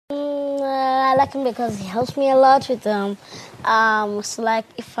I like him because he helps me a lot with so like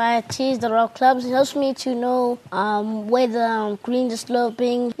if I tease the rock clubs, he helps me to know where the greens are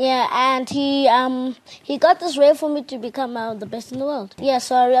sloping. Yeah, and he got this way for me to become the best in the world. Yeah,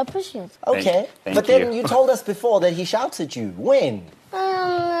 so I really appreciate it. Okay, but then you told us before that he shouts at you. When?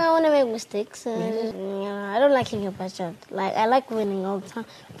 I want to make mistakes. I don't like him by chance. Like I like winning all the time,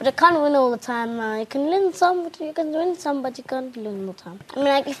 but I can't win all the time. You can win some, but you can win some, but you can't win all the time. I mean,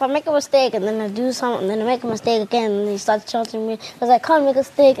 like if I make a mistake and then I do something, then I make a mistake again, and he starts shouting at me because I can't make a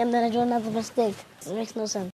mistake and then I do another mistake. It makes no sense.